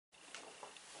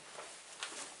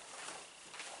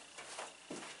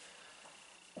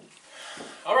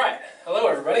Alright, hello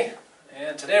everybody,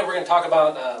 and today we're going to talk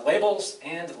about labels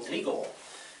and legal.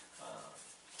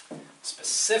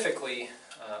 Specifically,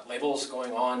 labels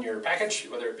going on your package,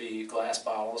 whether it be glass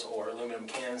bottles or aluminum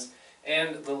cans,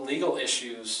 and the legal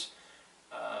issues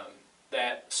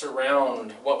that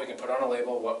surround what we can put on a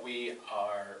label, what we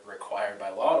are required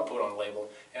by law to put on a label,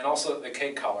 and also the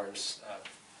keg collars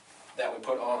that we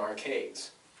put on our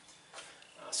kegs.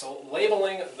 So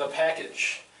labeling the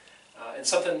package. And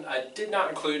something I did not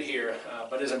include here,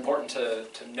 but is important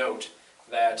to note,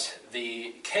 that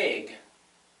the keg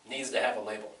needs to have a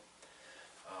label.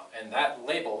 And that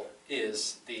label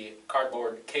is the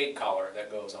cardboard keg collar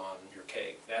that goes on your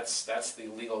keg. That's the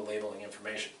legal labeling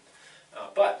information.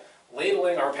 But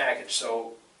labeling our package,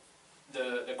 so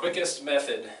the quickest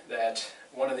method that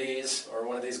one of these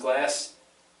glass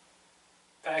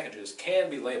packages can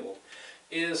be labeled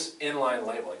is inline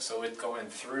labeling. So it's going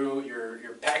through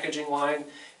your packaging line,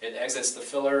 it exits the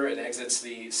filler, it exits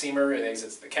the seamer, it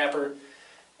exits the capper,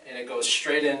 and it goes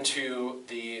straight into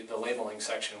the labeling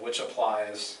section, which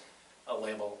applies a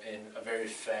label in a very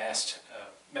fast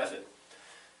method.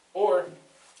 Or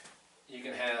you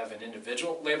can have an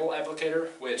individual label applicator,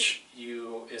 which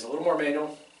is a little more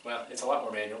manual. Well, it's a lot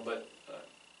more manual, but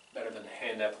better than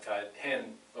hand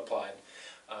applied.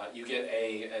 You get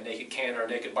a naked can or a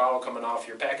naked bottle coming off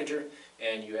your packager,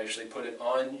 and you actually put it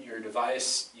on your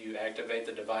device, you activate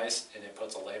the device, and it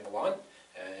puts a label on,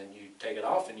 and you take it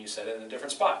off and you set it in a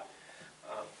different spot.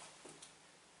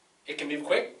 It can be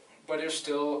quick, but there's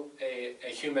still a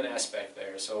human aspect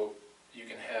there, so you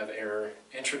can have error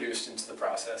introduced into the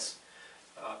process.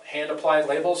 Hand-applied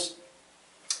labels,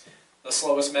 the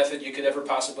slowest method you could ever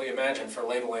possibly imagine for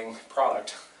labeling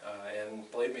product, and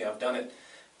believe me, I've done it.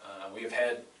 We've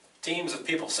had teams of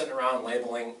people sitting around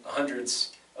labeling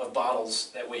hundreds of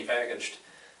bottles that we packaged.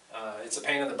 It's a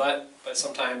pain in the butt, but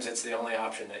sometimes it's the only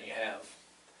option that you have.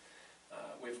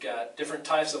 We've got different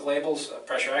types of labels,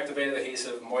 pressure-activated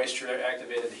adhesive,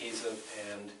 moisture-activated adhesive,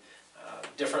 and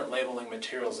different labeling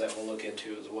materials that we'll look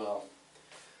into as well.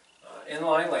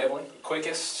 Inline labeling, the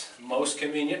quickest, most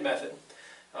convenient method.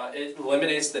 It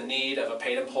eliminates the need of a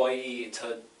paid employee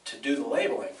to do the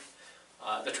labeling.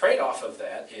 The trade-off of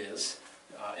that is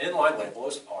inline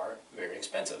labelers are very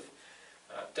expensive.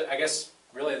 I guess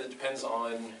really that depends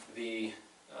on the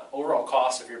overall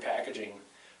cost of your packaging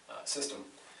system.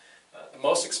 The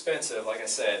most expensive, like I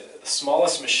said, the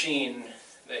smallest machine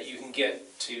that you can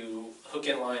get to hook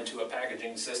inline to a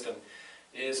packaging system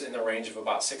is in the range of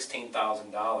about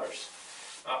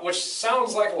 $16,000, which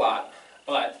sounds like a lot,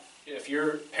 but if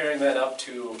you're pairing that up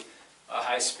to a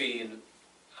high-speed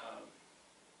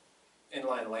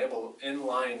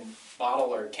inline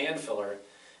bottle or can filler,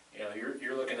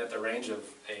 you're looking at the range of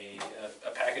a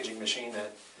packaging machine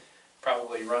that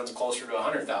probably runs closer to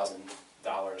 $100,000.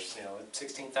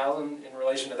 $16,000 in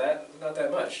relation to that, not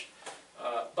that much.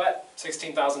 But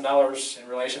 $16,000 in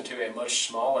relation to a much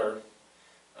smaller,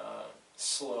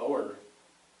 slower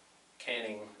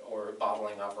canning or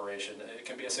bottling operation, it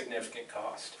can be a significant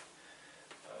cost.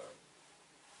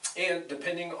 And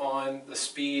depending on the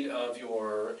speed of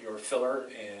your filler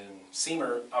and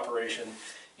seamer operation,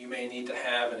 you may need to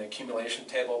have an accumulation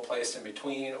table placed in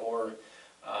between, or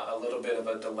a little bit of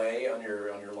a delay on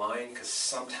your line, because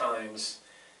sometimes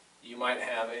you might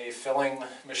have a filling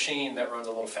machine that runs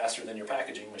a little faster than your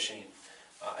packaging machine.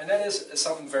 And that is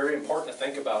something very important to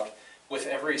think about with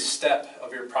every step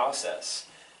of your process.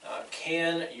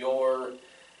 Can your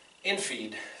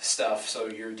in-feed stuff, so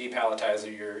your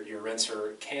depalletizer, your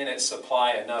rinser, can it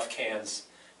supply enough cans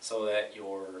so that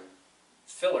your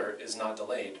filler is not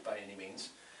delayed by any means?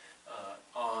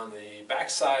 On the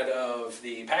back side of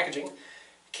the packaging,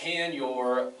 can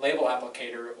your label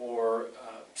applicator or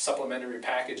supplementary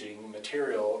packaging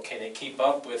material, can it keep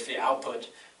up with the output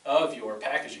of your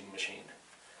packaging machine?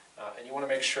 And you want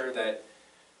to make sure that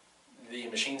the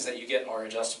machines that you get are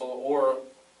adjustable or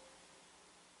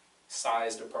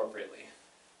sized appropriately.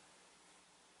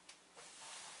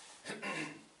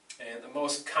 And the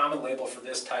most common label for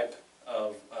this type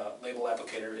of label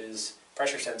applicator is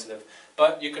pressure sensitive,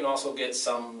 but you can also get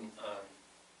some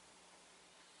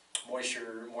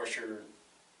moisture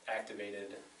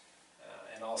activated,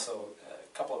 and also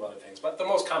a couple of other things. But the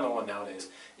most common one nowadays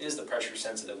is the pressure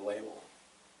sensitive label.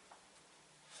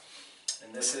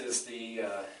 And this is the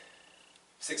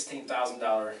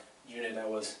 $16,000 unit I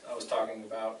was talking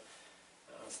about.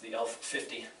 It's the ELF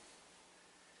 50.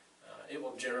 It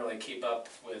will generally keep up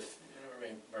with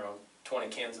around 20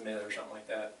 cans a minute or something like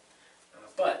that.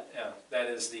 But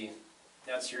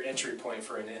that's your entry point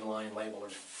for an inline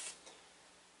labeler.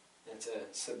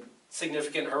 It's a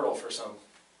significant hurdle for some.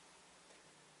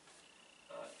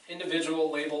 Individual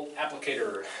label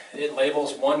applicator. It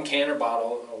labels one can or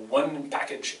bottle, one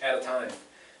package at a time.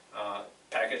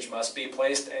 Package must be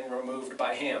placed and removed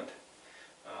by hand.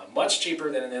 Much cheaper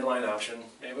than an inline option,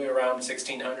 maybe around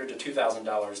 $1,600 to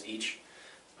 $2,000 each.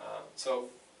 So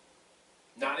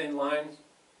not inline,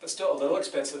 but still a little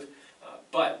expensive,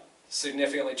 but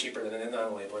significantly cheaper than an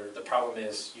inline labeler. The problem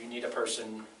is you need a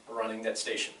person running that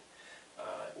station,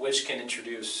 which can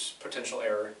introduce potential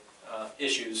error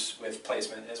issues with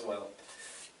placement as well.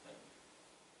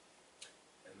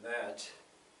 And that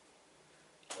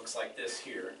looks like this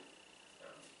here.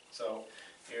 So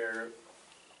your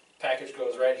package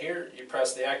goes right here, you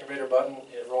press the activator button,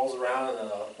 it rolls around, and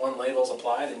one label is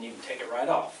applied, and you can take it right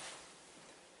off.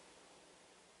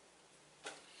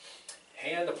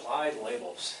 Hand applied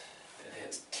labels. It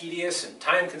is tedious and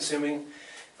time consuming.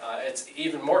 It's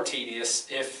even more tedious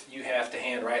if you have to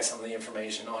hand write some of the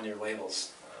information on your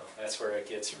labels. That's where it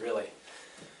gets really,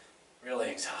 really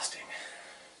exhausting.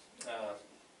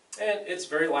 And it's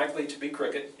very likely to be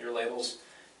crooked. Your labels,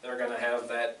 they're going to have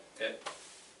that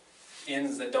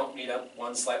ends that don't meet up,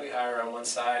 one slightly higher on one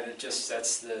side.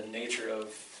 That's the nature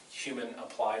of human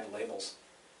applied labels.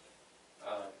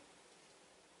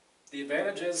 The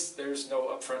advantage is there's no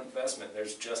upfront investment,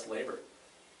 there's just labor.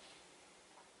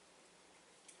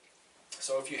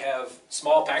 So if you have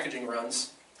small packaging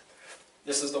runs,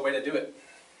 this is the way to do it.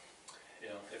 You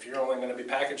know, if you're only going to be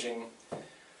packaging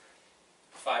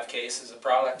 5 cases of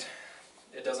product,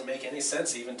 it doesn't make any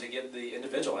sense even to get the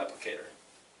individual applicator.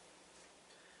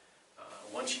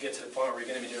 Once you get to the point where you're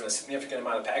going to be doing a significant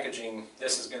amount of packaging,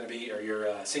 this is going to be, or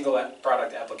your single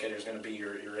product applicator is going to be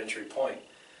your entry point.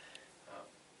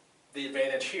 The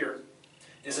advantage here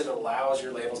is it allows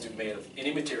your labels to be made of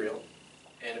any material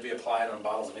and to be applied on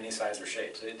bottles of any size or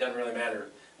shape. So it doesn't really matter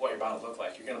what your bottles look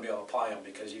like. You're going to be able to apply them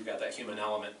because you've got that human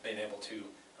element being able to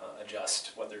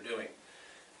adjust what they're doing.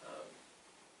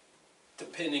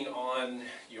 Depending on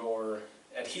your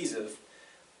adhesive,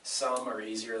 some are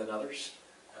easier than others.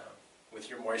 With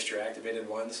your moisture activated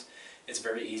ones, it's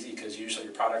very easy because usually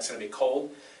your product's going to be cold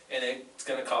and it's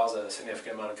going to cause a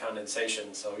significant amount of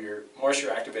condensation. So your moisture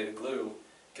activated glue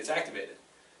gets activated.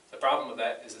 The problem with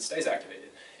that is it stays activated.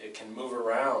 It can move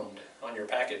around on your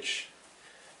package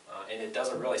and it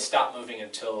doesn't really stop moving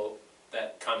until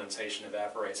that condensation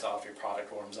evaporates off, your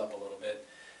product warms up a little bit.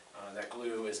 That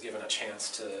glue is given a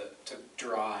chance to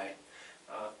dry.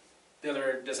 The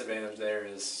other disadvantage there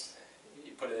is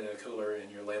you put it in a cooler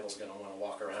and your label's going to want to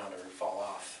walk around or fall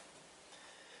off.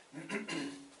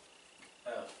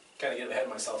 Kind of get ahead of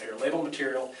myself here. Label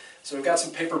material. So we've got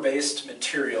some paper-based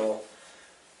material.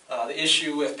 The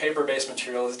issue with paper-based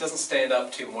material is it doesn't stand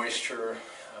up to moisture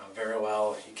very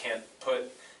well. You can't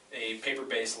put a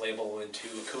paper-based label into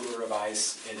a cooler of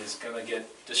ice. It is going to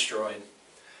get destroyed.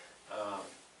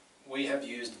 We have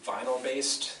used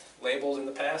vinyl-based labels in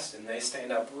the past, and they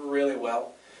stand up really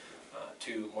well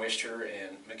to moisture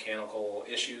and mechanical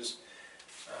issues.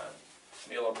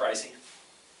 Be a little pricey.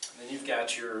 And then you've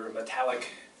got your metallic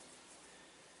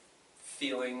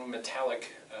feeling,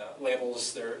 metallic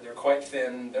labels. They're quite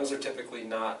thin. Those are typically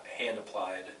not hand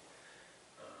applied.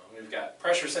 We've got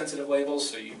pressure sensitive labels,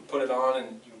 so you put it on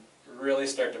and you really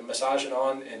start to massage it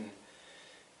on, and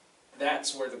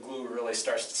that's where the glue really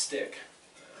starts to stick.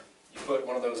 You put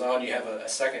one of those on, you have a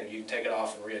second, you can take it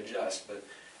off and readjust, but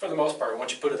for the most part,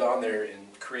 once you put it on there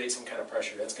and create some kind of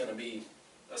pressure, that's going to be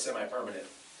a semi-permanent.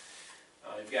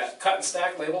 You've got cut and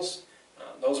stack labels.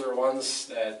 Those are ones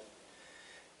that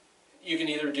you can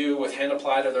either do with hand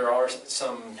applied, or there are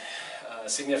some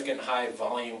significant high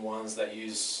volume ones that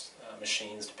use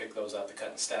machines to pick those up, to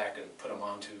cut and stack and put them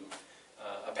onto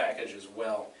a package as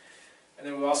well. And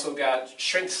then we've also got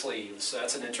shrink sleeves.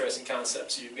 That's an interesting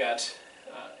concept. So you've got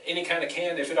any kind of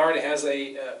can, if it already has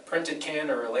a printed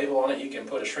can or a label on it, you can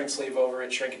put a shrink sleeve over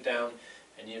it, shrink it down,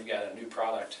 and you've got a new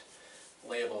product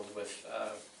labeled with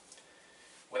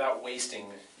without wasting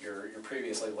your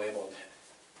previously labeled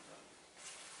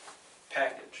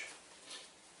package.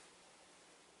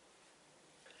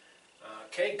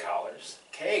 Keg collars.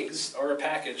 Kegs are a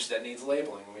package that needs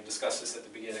labeling. We discussed this at the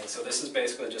beginning. So this is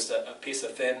basically just a piece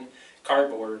of thin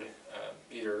cardboard,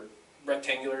 either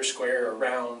rectangular, square, or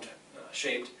round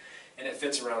shaped, and it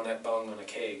fits around that bung on a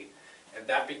keg. And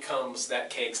that becomes that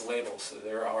keg's label. So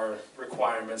there are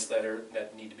requirements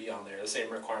that need to be on there. The same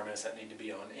requirements that need to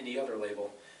be on any other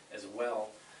label as well.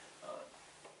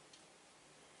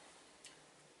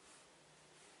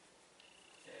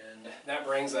 And that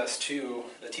brings us to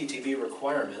the TTB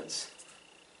requirements.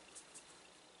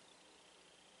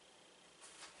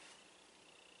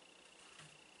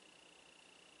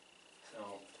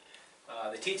 So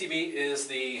the TTB is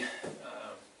the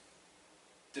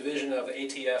division of the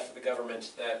ATF, the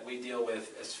government, that we deal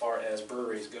with as far as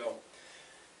breweries go.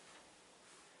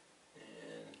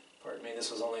 And pardon me,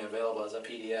 this was only available as a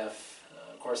PDF.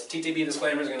 Of course, the TTB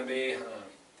disclaimer is going to be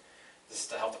this is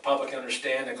to help the public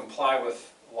understand and comply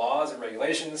with laws and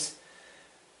regulations.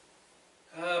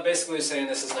 Basically saying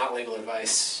this is not legal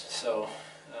advice, so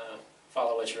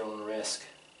follow at your own risk.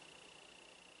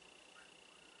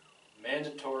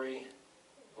 Mandatory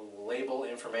label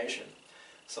information.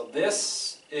 So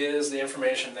this is the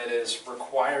information that is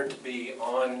required to be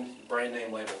on brand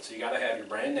name labels. So you got to have your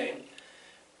brand name,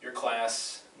 your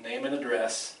class, name and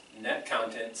address, net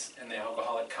contents, and the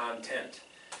alcoholic content.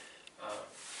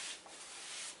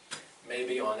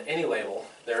 Maybe on any label.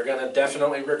 They're going to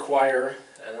definitely require,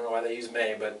 I don't know why they use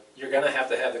may, but you're going to have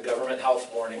the government health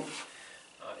warning.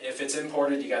 If it's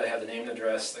imported, you got to have the name and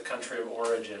address, the country of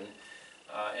origin,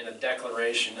 and a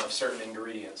declaration of certain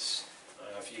ingredients.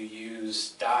 If you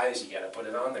use dyes, you got to put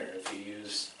it on there. If you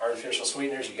use artificial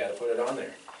sweeteners, you got to put it on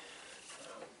there.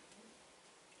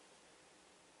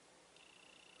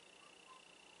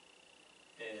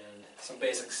 And some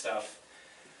basic stuff.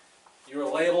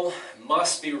 Your label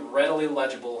must be readily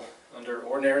legible under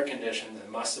ordinary conditions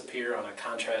and must appear on a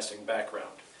contrasting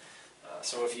background.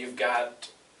 So if you've got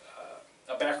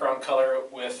a background color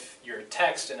with your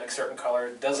text in a certain color,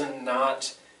 it does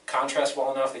not contrast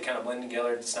well enough, they kind of blend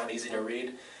together, it's not easy to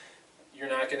read, you're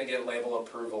not going to get label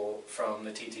approval from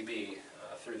the TTB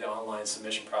through the online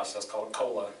submission process called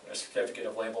COLA, a Certificate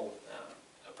of Label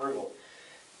Approval.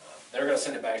 They're going to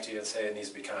send it back to you and say it needs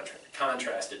to be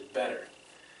contrasted better.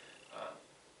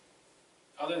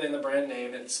 Other than the brand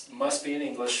name, it must be in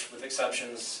English with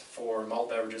exceptions for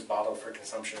malt beverages bottled for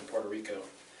consumption in Puerto Rico.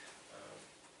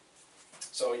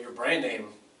 So your brand name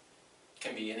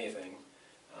can be anything,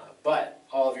 but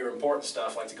all of your important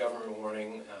stuff like the government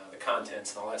warning, the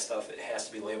contents and all that stuff, it has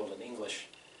to be labeled in English.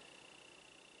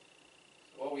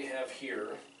 What we have here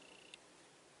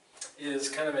is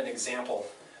kind of an example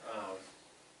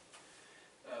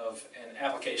of an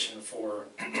application for,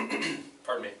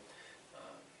 pardon me,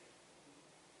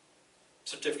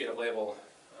 Certificate of Label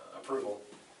Approval.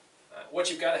 What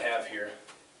you've got to have here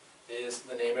is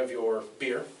the name of your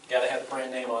beer. Got to have the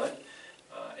brand name on it,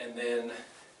 and then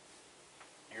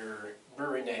your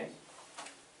brewery name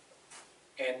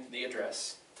and the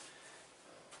address.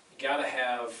 You got to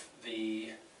have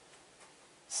the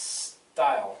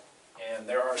style, and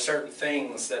there are certain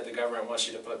things that the government wants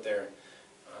you to put there.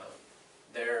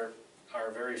 There are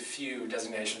very few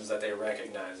designations that they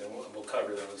recognize, and we'll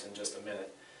cover those in just a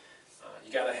minute.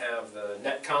 You got to have the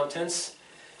net contents,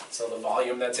 so the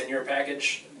volume that's in your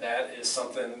package, that is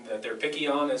something that they're picky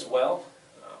on as well.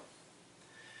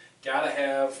 Got to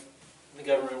have the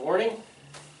government warning,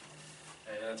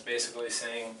 and that's basically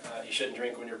saying you shouldn't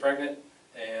drink when you're pregnant,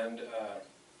 and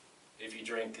if you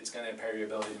drink, it's going to impair your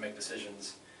ability to make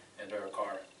decisions and drive a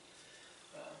car.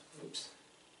 Oops.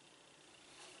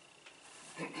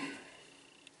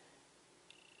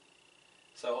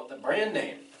 So the brand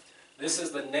name. This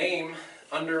is the name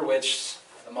under which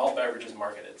the malt beverage is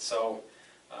marketed. So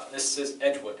this is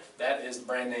Edgewood. That is the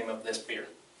brand name of this beer.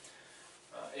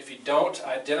 If you don't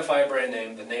identify a brand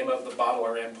name, the name of the bottler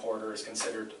or importer is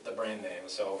considered the brand name.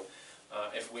 So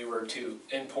if we were to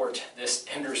import this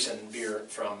Henderson beer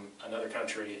from another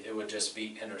country, it would just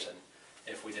be Henderson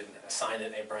if we didn't assign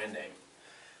it a brand name.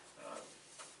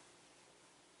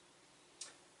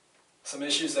 Some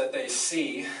issues that they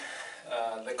see.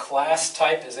 The class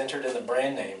type is entered in the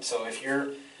brand name. So if you're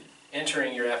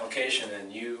entering your application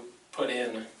and you put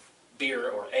in beer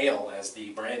or ale as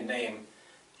the brand name,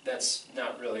 that's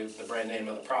not really the brand name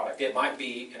of the product. It might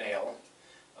be an ale,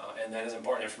 and that is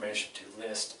important information to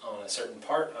list on a certain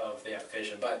part of the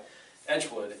application, but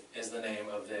Edgewood is the name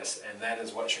of this, and that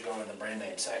is what should go in the brand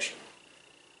name section.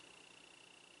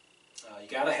 You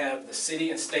got to have the city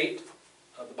and state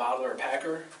of the bottler or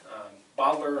packer.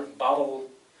 Bottle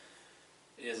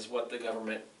is what the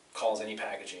government calls any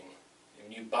packaging.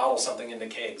 When you bottle something into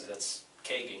kegs, that's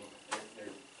kegging.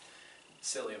 They're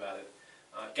silly about it.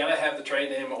 Got to have the trade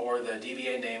name or the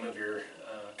DBA name of your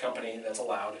company that's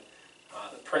allowed.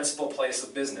 The principal place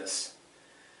of business.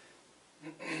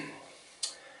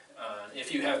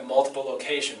 If you have multiple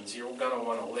locations, you're going to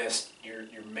want to list your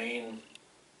main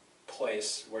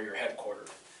place where you're headquartered.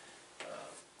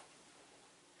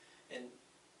 And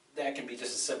that can be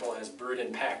just as simple as brewed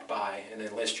and packed by, and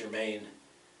then list your main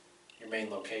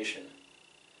location.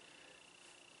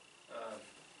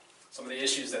 Some of the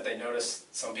issues that they notice,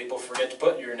 some people forget to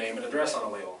put your name and address on a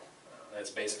label. That's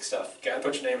basic stuff. You got to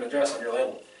put your name and address on your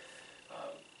label.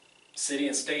 City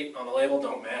and state on the label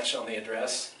don't match on the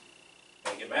address.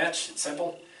 Make it match. It's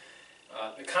simple.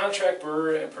 The contract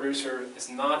brewer and producer is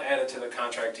not added to the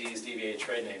contractee's DBA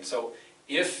trade name. So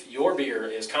if your beer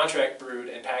is contract brewed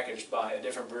and packaged by a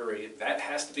different brewery, that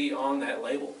has to be on that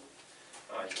label.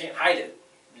 You can't hide it.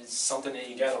 It's something that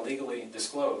you got to legally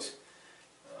disclose.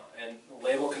 And the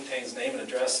label contains name and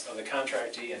address of the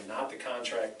contractee and not the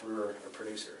contract brewer or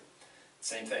producer.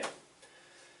 Same thing.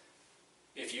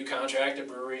 If you contract a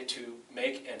brewery to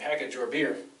make and package your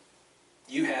beer,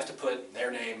 you have to put their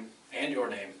name and your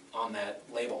name on that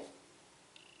label.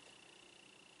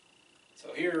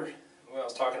 So here, what I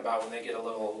was talking about when they get a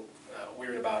little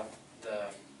weird about the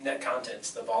net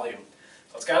contents, the volume.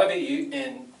 So it's got to be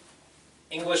in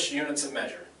English units of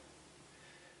measure.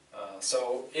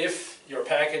 So if your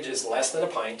package is less than a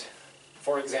pint,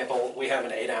 for example, we have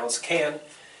an 8-ounce can,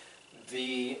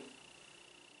 the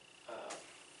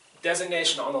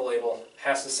designation on the label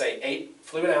has to say 8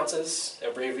 fluid ounces,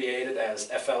 abbreviated as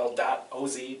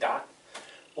FL.OZ.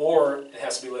 Or it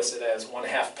has to be listed as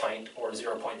 1/2 pint or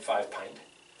 0.5 pint.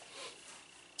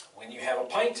 When you have a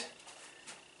pint,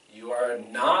 you are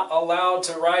not allowed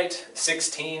to write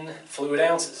 16 fluid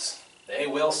ounces. They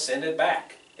will send it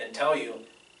back and tell you,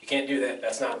 you can't do that,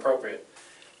 that's not appropriate.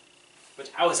 But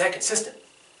how is that consistent?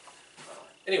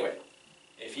 Anyway,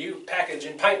 if you package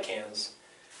in pint cans,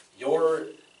 your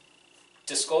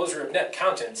disclosure of net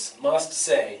contents must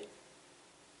say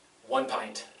 1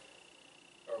 pint.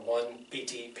 Or 1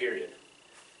 PT period.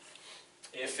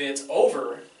 If it's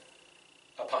over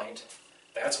a pint,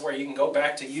 that's where you can go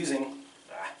back to using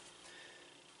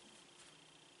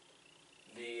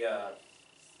the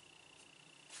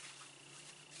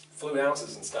fluid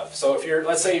ounces and stuff. So if you're,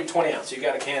 let's say you're 20 ounce, you've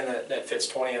got a can that fits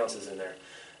 20 ounces in there.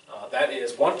 That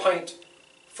is 1 pint,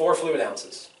 4 fluid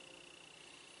ounces.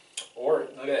 Or,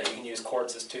 look at that, you can use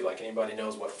quarts too, like anybody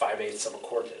knows what 5/8 of a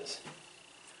quart is.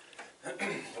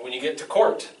 When you get to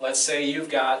quart, let's say you've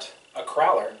got a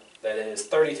crowler that is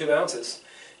 32 ounces,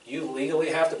 you legally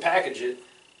have to package it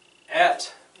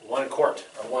at 1 quart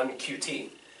or 1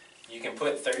 QT. You can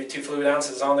put 32 fluid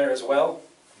ounces on there as well,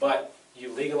 but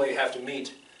you legally have to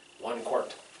meet 1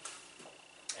 quart.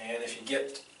 And if you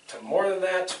get to more than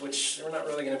that, which we're not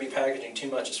really going to be packaging too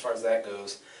much as far as that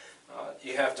goes,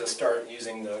 you have to start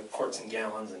using the quarts and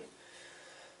gallons and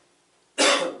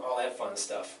all that fun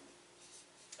stuff.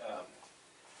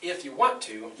 If you want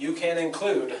to, you can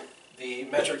include the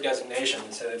metric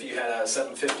designation. So if you had a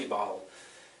 750 bottle,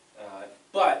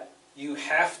 but you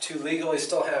have to legally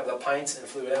still have the pints and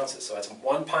fluid ounces. So that's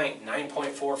 1 pint,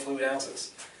 9.4 fluid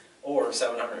ounces, or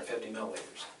 750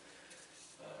 milliliters.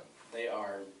 They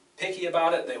are picky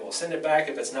about it. They will send it back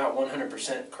if it's not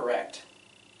 100% correct.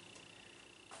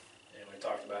 And we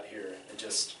talked about here,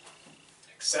 just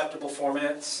acceptable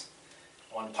formats: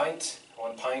 1 pint,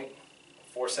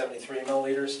 473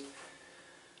 milliliters.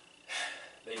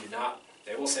 They do not,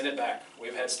 they will send it back.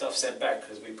 We've had stuff sent back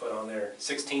because we put on there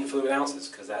 16 fluid ounces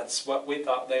because that's what we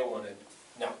thought they wanted.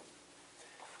 No.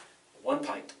 1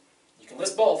 pint. You can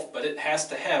list both, but it has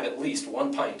to have at least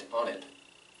 1 pint on it.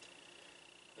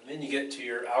 And then you get to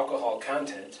your alcohol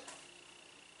content.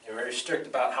 They're very strict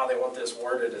about how they want this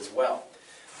worded as well.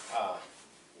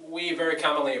 We very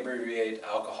commonly abbreviate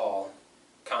alcohol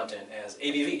content as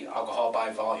ABV, alcohol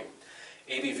by volume.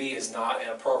 ABV is not an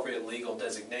appropriate legal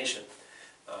designation.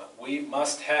 We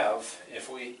must have, if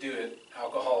we do it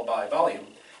alcohol by volume,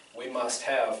 we must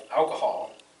have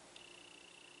alcohol,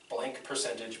 blank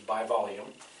percentage by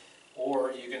volume,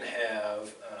 or you can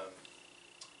have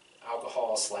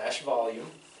alcohol /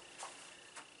 volume.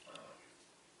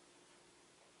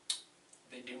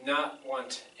 They do not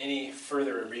want any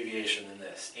further abbreviation than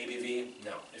this. ABV,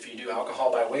 no. If you do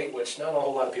alcohol by weight, which not a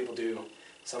whole lot of people do,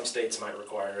 some states might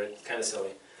require it, it's kind of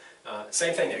silly.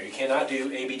 Same thing there, you cannot do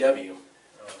ABW.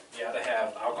 You have to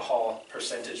have alcohol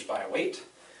percentage by weight.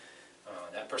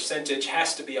 That percentage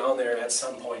has to be on there at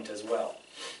some point as well.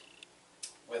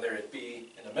 Whether it be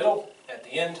in the middle, at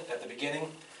the end, at the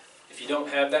beginning. If you don't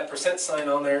have that percent sign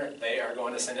on there, they are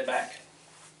going to send it back.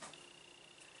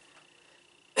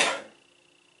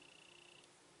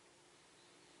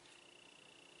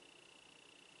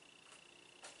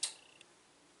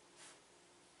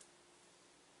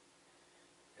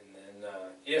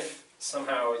 If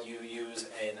somehow you use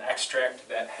an extract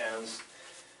that has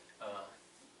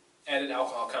added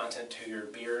alcohol content to your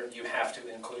beer, you have to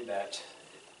include that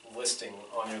listing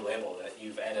on your label that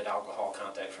you've added alcohol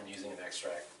content from using an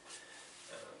extract,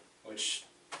 which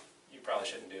you probably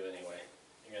shouldn't do anyway.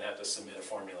 You're going to have to submit a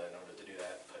formula in order to do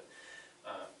that. But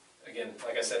again,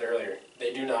 like I said earlier,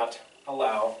 they do not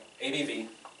allow ABV.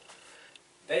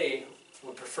 They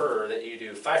would prefer that you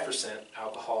do 5%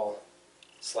 alcohol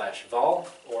 / vol,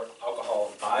 or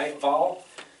alcohol by vol,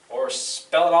 or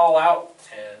spell it all out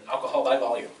and alcohol by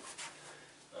volume.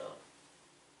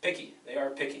 Picky, they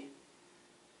are picky.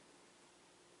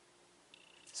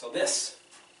 So this,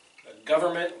 the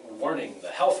government warning, the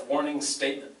health warning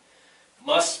statement,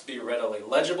 must be readily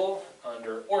legible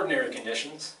under ordinary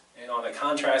conditions and on a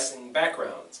contrasting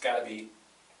background. It's got to be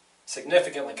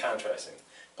significantly contrasting.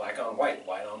 Black on white,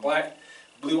 white on black,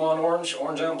 blue on orange,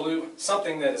 orange on blue,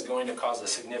 something that is going to cause a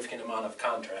significant amount of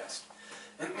contrast.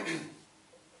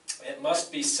 It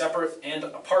must be separate and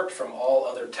apart from all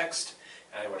other text.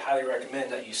 I would highly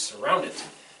recommend that you surround it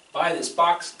by this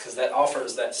box because that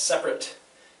offers that separate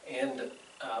and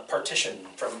partition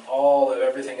from all of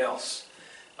everything else.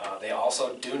 They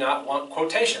also do not want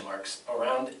quotation marks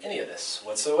around any of this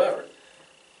whatsoever.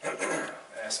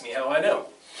 Ask me how I know.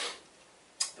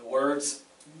 The words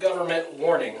government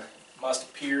warning must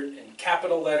appear in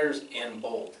capital letters and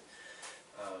bold.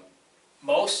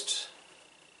 Most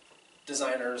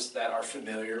designers that are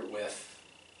familiar with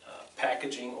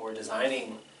packaging or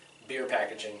designing beer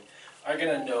packaging are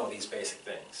going to know these basic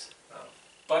things.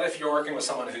 But if you're working with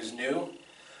someone who's new,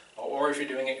 or if you're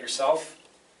doing it yourself,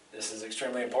 this is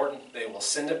extremely important. They will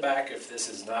send it back if this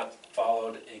is not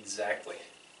followed exactly.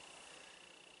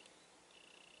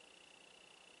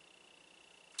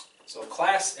 So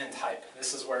class and type.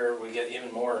 This is where we get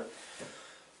even more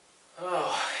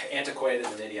antiquated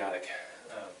and idiotic.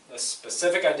 The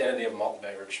specific identity of malt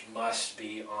beverage must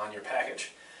be on your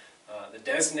package. The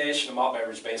designation of malt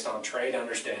beverage based on trade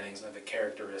understandings of the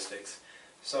characteristics.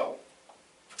 So,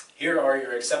 here are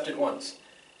your accepted ones.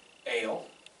 Ale,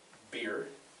 beer,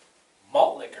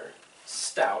 malt liquor,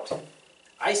 stout,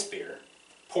 ice beer,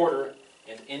 porter,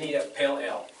 and any pale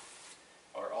ale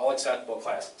are all acceptable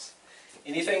classes.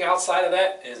 Anything outside of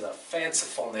that is a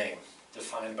fanciful name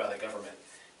defined by the government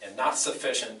and not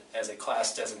sufficient as a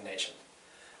class designation.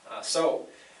 So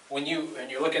when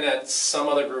you're looking at some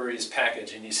other brewery's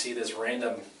package and you see this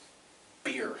random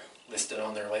beer listed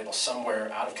on their label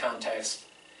somewhere out of context,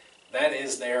 that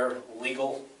is their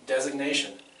legal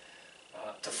designation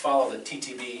to follow the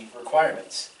TTB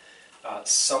requirements.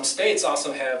 Some states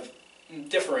also have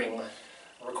differing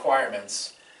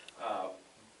requirements.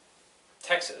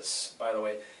 Texas, by the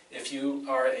way, if you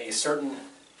are a certain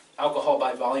alcohol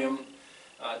by volume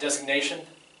designation,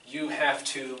 you have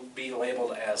to be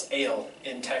labeled as ale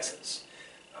in Texas.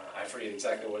 I forget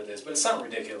exactly what it is, but it's something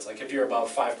ridiculous. Like if you're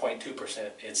above 5.2%,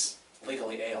 it's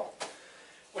legally ale,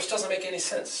 which doesn't make any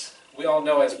sense. We all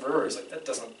know as brewers, like that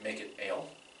doesn't make it ale.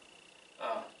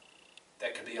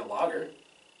 That could be a lager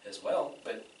as well,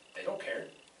 but they don't care.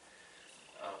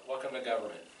 Welcome to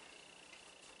government.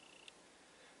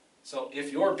 So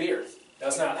if your beer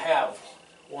does not have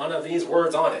one of these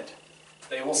words on it,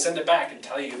 they will send it back and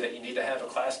tell you that you need to have a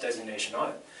class designation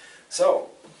on it. So,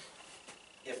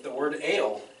 if the word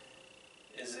ale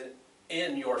is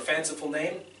in your fanciful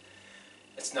name,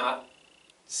 it's not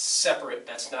separate,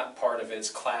 that's not part of its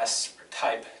class or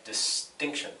type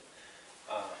distinction.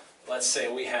 Let's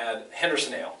say we had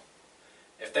Henderson Ale.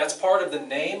 If that's part of the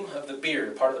name of the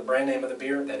beer, part of the brand name of the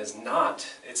beer, that is not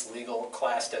its legal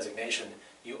class designation,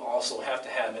 you also have to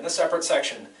have in a separate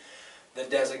section the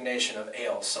designation of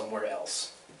ale somewhere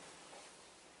else.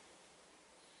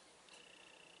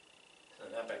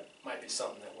 And that might be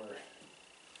something that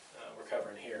we're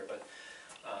covering here. But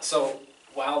so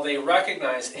while they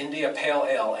recognize India Pale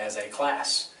Ale as a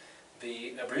class,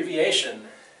 the abbreviation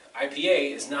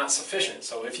IPA is not sufficient.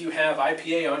 So if you have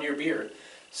IPA on your beer,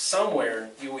 somewhere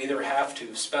you either have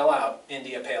to spell out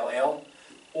India Pale Ale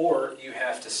or you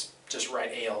have to just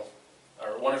write ale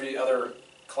or one of the other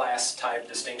class type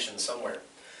distinctions somewhere.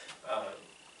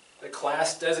 The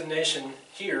class designation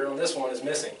here on this one is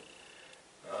missing.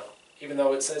 Even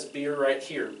though it says beer right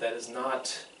here, that is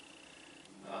not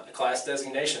the class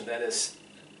designation. That is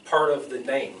part of the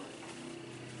name.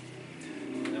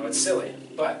 Now it's silly,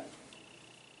 but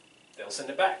they'll send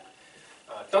it back.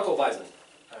 Dunkelweizen,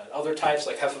 other types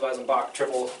like Hefeweizen, Bock,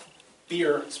 triple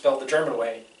beer spelled the German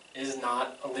way is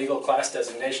not a legal class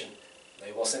designation.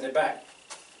 They will send it back.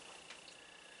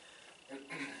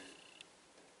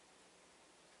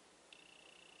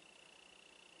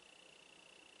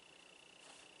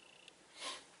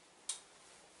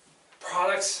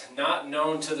 Products not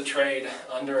known to the trade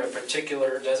under a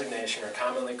particular designation are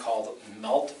commonly called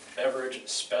malt beverage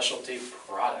specialty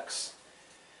products.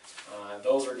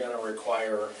 Those are going to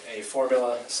require a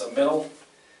formula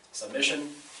submission,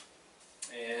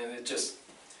 and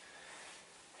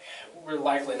we're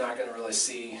likely not going to really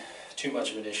see too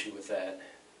much of an issue with that.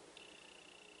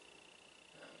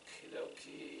 Okie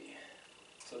dokie.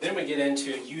 So then we get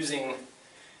into using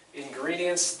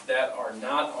ingredients that are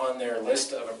not on their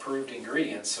list of approved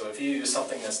ingredients. So if you use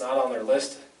something that's not on their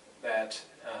list that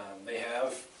they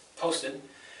have posted,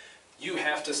 you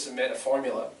have to submit a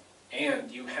formula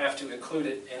and you have to include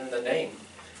it in the name.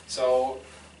 So,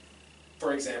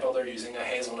 for example, they're using a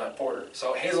hazelnut porter.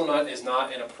 So hazelnut is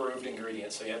not an approved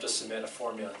ingredient, so you have to submit a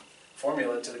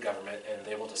formula to the government and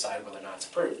they will decide whether or not it's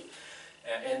approved.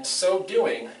 And so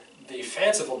doing, the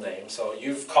fanciful name, so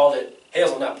you've called it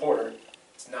hazelnut porter,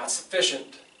 it's not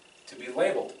sufficient to be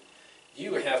labeled.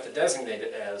 You have to designate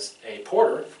it as a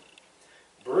porter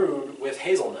brewed with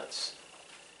hazelnuts,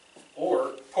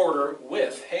 or porter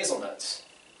with hazelnuts.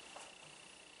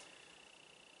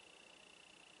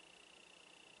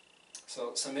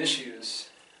 So some issues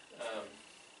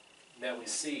that we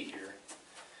see here.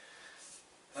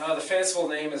 The fanciful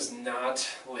name is not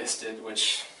listed,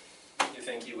 which you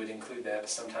think you would include that, but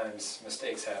sometimes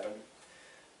mistakes happen.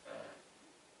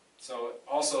 So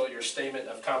also your statement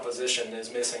of composition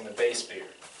is missing the base beer.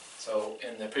 So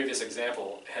in the previous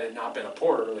example, had it not been a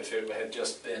porter, if it had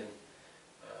just been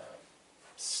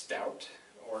stout,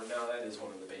 or no, that is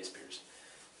one of the base beers.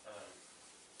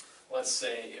 Let's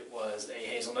say it was a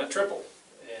hazelnut triple,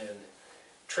 and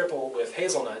triple with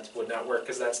hazelnuts would not work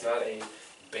because that's not a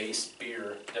base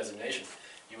beer designation.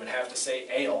 You would have to say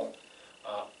ale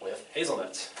with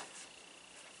hazelnuts.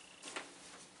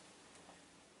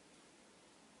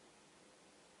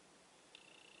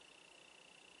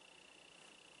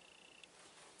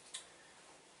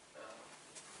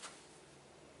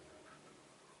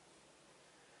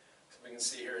 So we can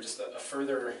see here just a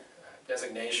further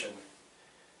designation.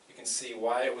 You can see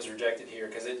why it was rejected here,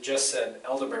 because it just said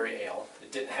elderberry ale.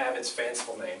 It didn't have its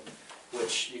fanciful name,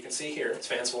 which you can see here. Its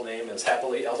fanciful name is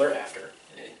happily elder after.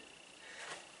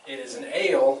 It is an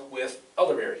ale with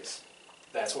elderberries.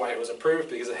 That's why it was approved,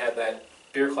 because it had that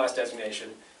beer class designation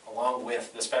along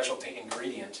with the specialty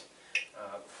ingredient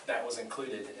that was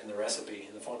included in the recipe,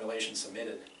 in the formulation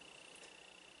submitted.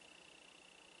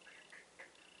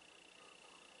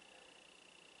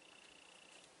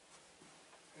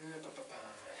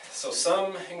 So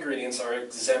some ingredients are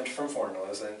exempt from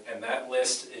formulas, and that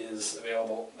list is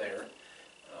available there.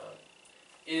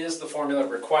 Is the formula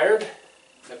required?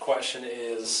 The question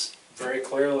is very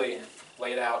clearly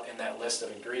laid out in that list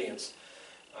of ingredients.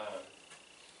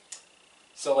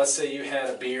 So let's say you had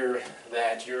a beer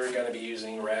that you're going to be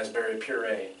using raspberry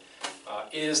puree.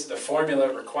 Is the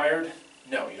formula required?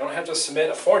 No, you don't have to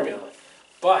submit a formula,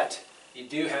 but you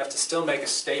do have to still make a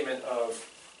statement of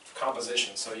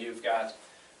composition. So you've got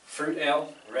fruit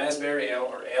ale, raspberry ale,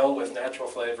 or ale with natural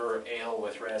flavor, or ale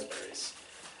with raspberries.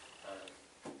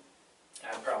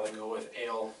 I'd probably go with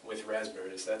ale with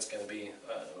raspberries. That's going to be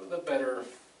the better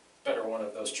one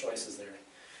of those choices there.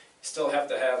 You still have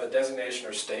to have a designation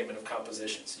or statement of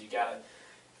composition. So you got to,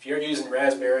 if you're using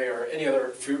raspberry or any other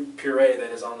fruit puree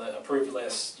that is on the approved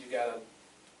list, you got to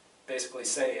basically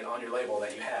say it on your label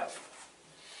that you have.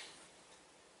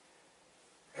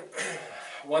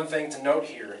 One thing to note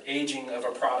here, aging of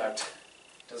a product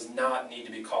does not need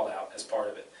to be called out as part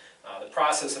of it. The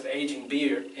process of aging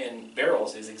beer in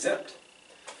barrels is exempt.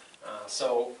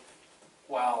 So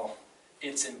while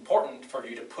it's important for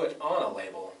you to put on a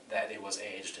label that it was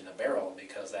aged in a barrel,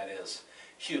 because that is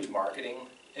huge marketing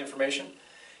information,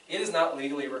 it is not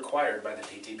legally required by the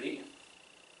TTB.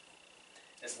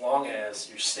 As long as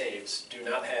your staves do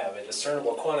not have a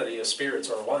discernible quantity of spirits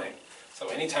or wine. So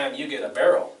anytime you get a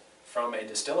barrel from a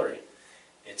distillery,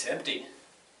 it's empty.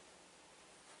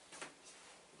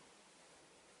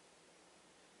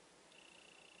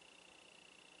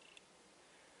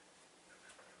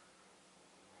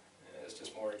 There's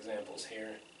just more examples here.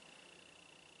 And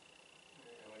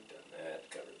we've done that,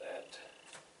 covered that.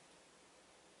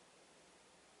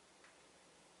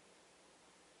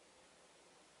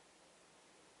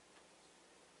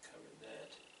 Covered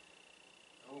that.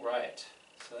 All right.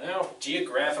 So now,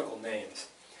 geographical names.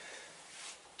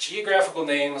 Geographical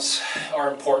names are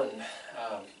important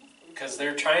because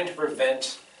they're trying to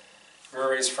prevent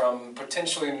breweries from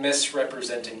potentially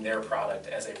misrepresenting their product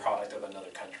as a product of another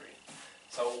country.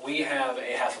 So we have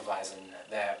a Hefeweizen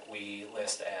that we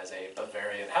list as a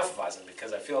Bavarian Hefeweizen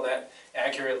because I feel that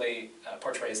accurately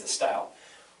portrays the style.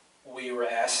 We were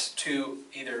asked to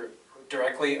either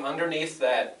directly underneath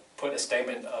that put a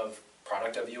statement of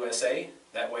product of USA.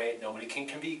 That way nobody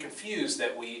can be confused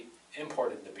that we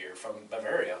imported the beer from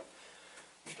Bavaria,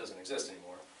 which doesn't exist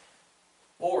anymore.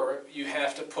 Or you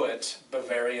have to put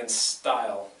Bavarian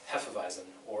style Hefeweizen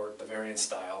or Bavarian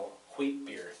style wheat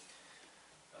beer.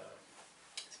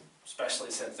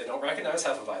 Especially since they don't recognize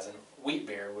Hefeweizen, wheat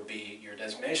beer would be your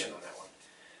designation on that one.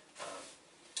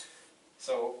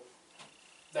 So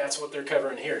that's what they're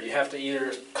covering here. You have to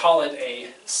either call it a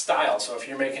style. So if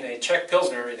you're making a Czech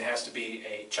Pilsner, it has to be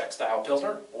a Czech style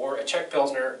Pilsner or a Czech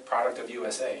Pilsner product of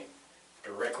USA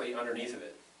directly underneath of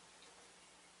it.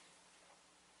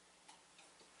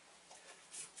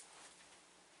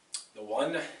 The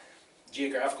one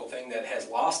geographical thing that has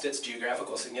lost its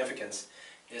geographical significance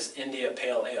is India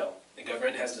Pale Ale. The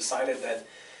government has decided that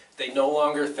they no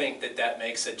longer think that that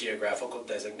makes a geographical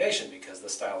designation because the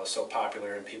style is so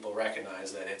popular and people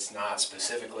recognize that it's not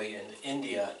specifically an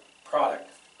India product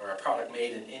or a product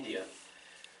made in India.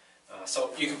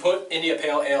 So you can put India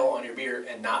Pale Ale on your beer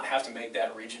and not have to make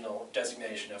that regional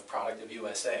designation of product of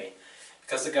USA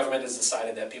because the government has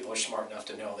decided that people are smart enough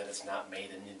to know that it's not made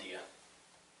in India.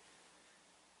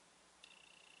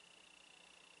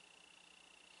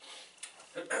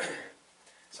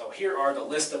 So here are the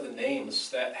list of the names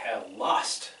that have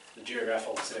lost the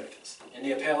geographical significance.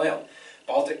 India Pale Ale,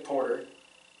 Baltic Porter,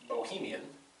 Bohemian,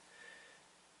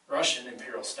 Russian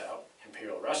Imperial Stout,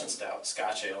 Imperial Russian Stout,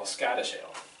 Scotch Ale, Scottish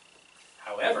Ale.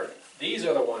 However, these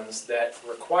are the ones that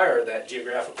require that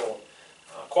geographical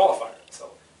qualifier.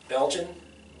 So Belgian,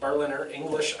 Berliner,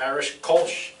 English, Irish,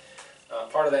 Kolsch.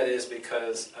 Part of that is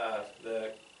because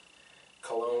the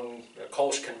Cologne,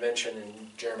 Kolsch Convention in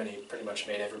Germany pretty much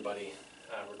made everybody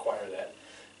require that.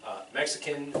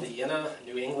 Mexican, Vienna,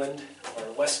 New England,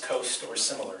 or West Coast or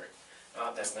similar.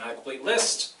 That's not a complete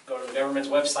list. Go to the government's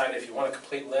website if you want a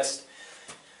complete list.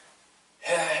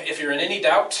 If you're in any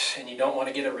doubt and you don't want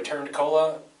to get a returned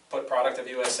cola, put product of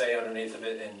USA underneath of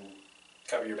it and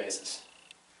cover your bases.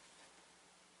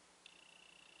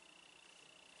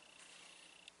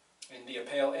 India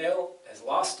Pale Ale has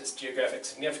lost its geographic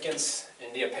significance.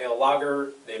 India Pale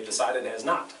Lager, they've decided has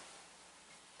not.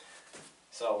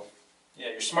 So, yeah,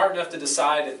 you're smart enough to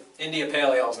decide that India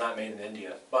Pale Ale is not made in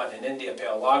India. But an India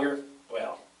Pale Lager,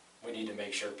 well, we need to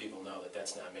make sure people know that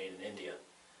that's not made in India.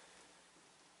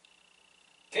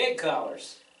 Keg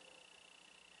collars.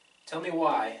 Tell me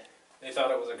why they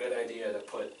thought it was a good idea to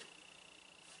put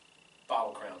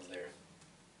bottle crowns there.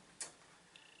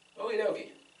 Okie dokie.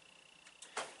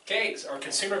 Kegs are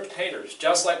consumer containers,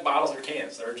 just like bottles or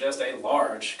cans. They're just a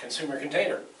large consumer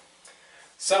container.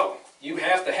 So, you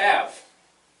have to have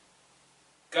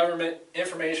government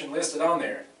information listed on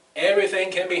there.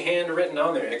 Everything can be handwritten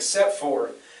on there, except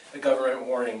for the government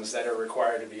warnings that are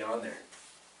required to be on there.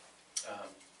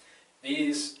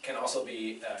 These can also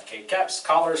be keg caps,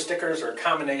 collars, stickers, or a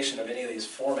combination of any of these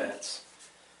formats.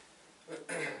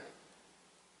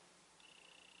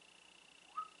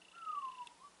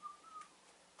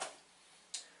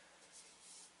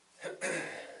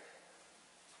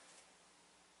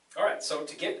 Alright, so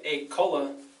to get a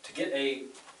cola, to get a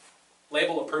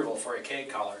label approval for a keg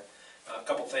collar, a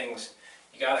couple things.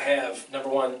 You got to have, number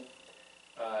one,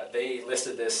 they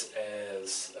listed this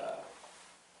as,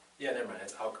 yeah, never mind,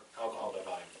 it's alcohol by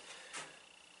volume.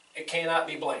 It cannot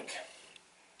be blank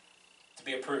to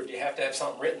be approved. You have to have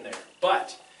something written there.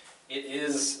 But it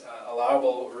is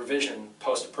allowable revision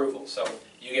post-approval. So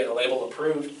you get a label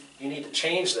approved, you need to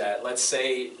change that. Let's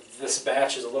say this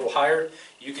batch is a little higher.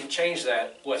 You can change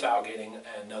that without getting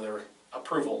another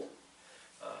approval.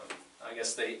 I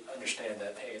guess they understand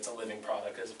that, hey, it's a living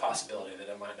product. There's a possibility that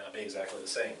it might not be exactly the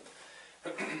same.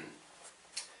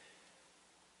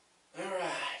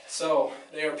 Alright, so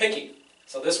they are picky.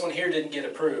 So this one here didn't get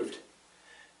approved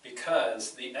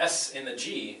because the S in the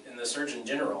G in the Surgeon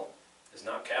General is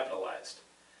not capitalized.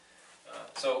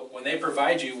 So when they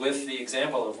provide you with the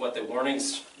example of what the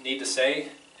warnings need to say,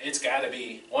 it's got to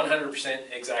be 100%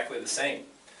 exactly the same.